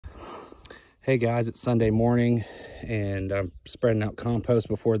Hey guys, it's Sunday morning and I'm spreading out compost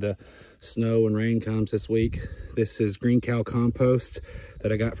before the snow and rain comes this week. This is Green Cow compost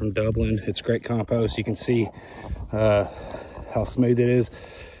that I got from Dublin. It's great compost. You can see how smooth it is.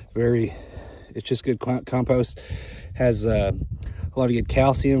 It's just good compost. Has a lot of good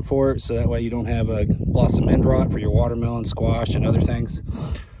calcium for it, so that way you don't have a blossom end rot for your watermelon, squash, and other things.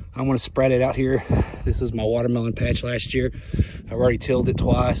 I'm going to spread it out here. This is my watermelon patch last year. I've already tilled it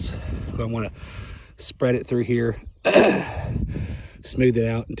twice, but I want to spread it through here, smooth it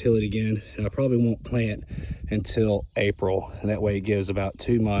out and till it again. And I probably won't plant until April, and that way it gives about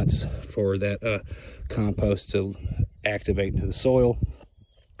 2 months for that compost to activate into the soil.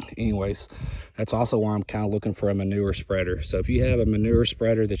 Anyways, that's also why I'm kind of looking for a manure spreader. So if you have a manure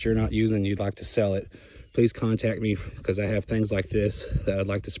spreader that you're not using, you'd like to sell it, please contact me, because I have things like this that I'd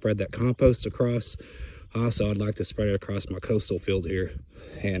like to spread that compost across. Also, I'd like to spread it across my coastal field here.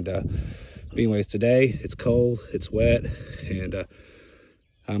 And anyways, today it's cold, it's wet, and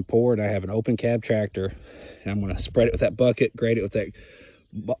I'm poor, and I have an open cab tractor, and I'm going to spread it with that bucket, grade it with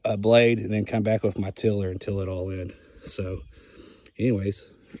that blade, and then come back with my tiller and till it all in. So anyways,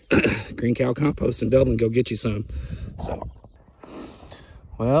 Green Cow compost in Dublin, go get you some. So,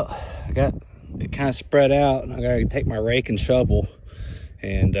 well, I got it kind of spread out, and I gotta take my rake and shovel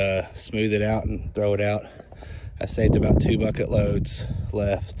and smooth it out and throw it out. I saved about 2 bucket loads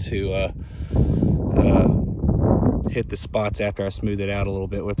left to hit the spots after I smooth it out a little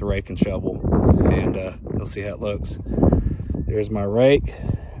bit with the rake and shovel, and you'll see how it looks. There's my rake,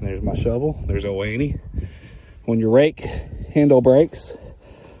 and there's my shovel. There's old Annie. When your rake handle breaks,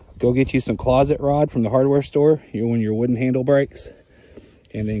 go get you some closet rod from the hardware store when your wooden handle breaks,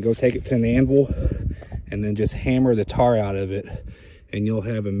 and then go take it to an anvil and then just hammer the tar out of it, and you'll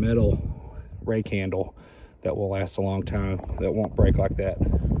have a metal rake handle that will last a long time, that won't break like that.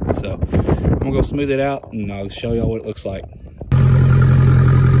 So I'm gonna go smooth it out and I'll show y'all what it looks like.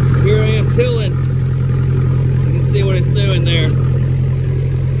 Here I am tilling. You can see what it's doing there.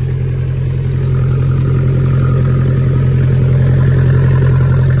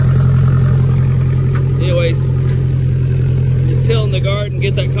 Anyways, just tilling the garden,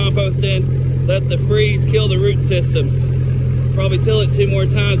 get that compost in, let the freeze kill the root systems. Probably till it 2 more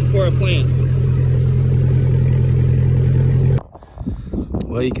times before I plant.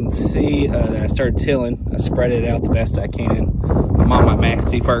 Well, you can see that I started tilling. I spread it out the best I can. I'm on my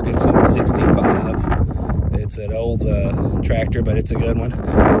Maxey Ferguson 65. It's an old tractor, but it's a good one.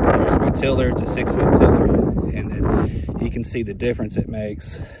 There's my tiller. It's a 6-foot tiller. And then you can see the difference it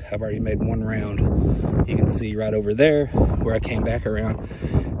makes. I've already made 1 round. You can see right over there where I came back around.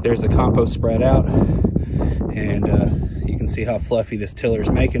 There's the compost spread out. And you can see how fluffy this tiller is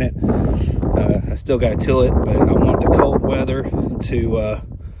making it. I still got to till it, but I want the cold weather to,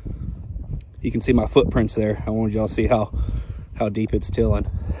 you can see my footprints there. I wanted y'all to see how deep it's tilling.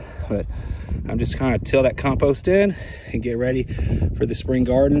 But I'm just kind of till that compost in and get ready for the spring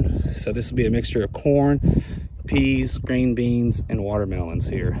garden. So this will be a mixture of corn, peas, green beans, and watermelons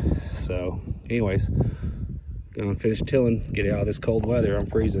here. So anyways, gonna finish tilling, get out of this cold weather. I'm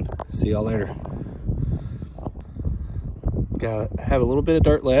freezing. See y'all later. Have a little bit of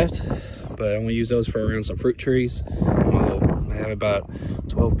dirt left, but I'm gonna use those for around some fruit trees. I have about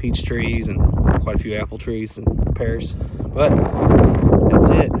 12 peach trees and quite a few apple trees and pears, but that's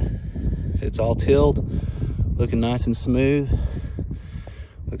it. It's all tilled, looking nice and smooth.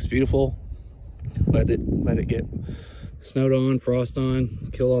 Looks beautiful. Let it get snowed on, frost on,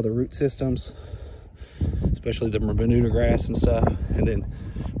 kill all the root systems, especially the Bermuda grass and stuff, and then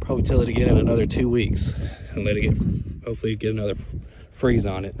probably till it again in another 2 weeks and let it hopefully get another freeze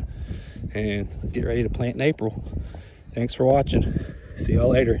on it and get ready to plant in April. Thanks for watching. See y'all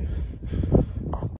later.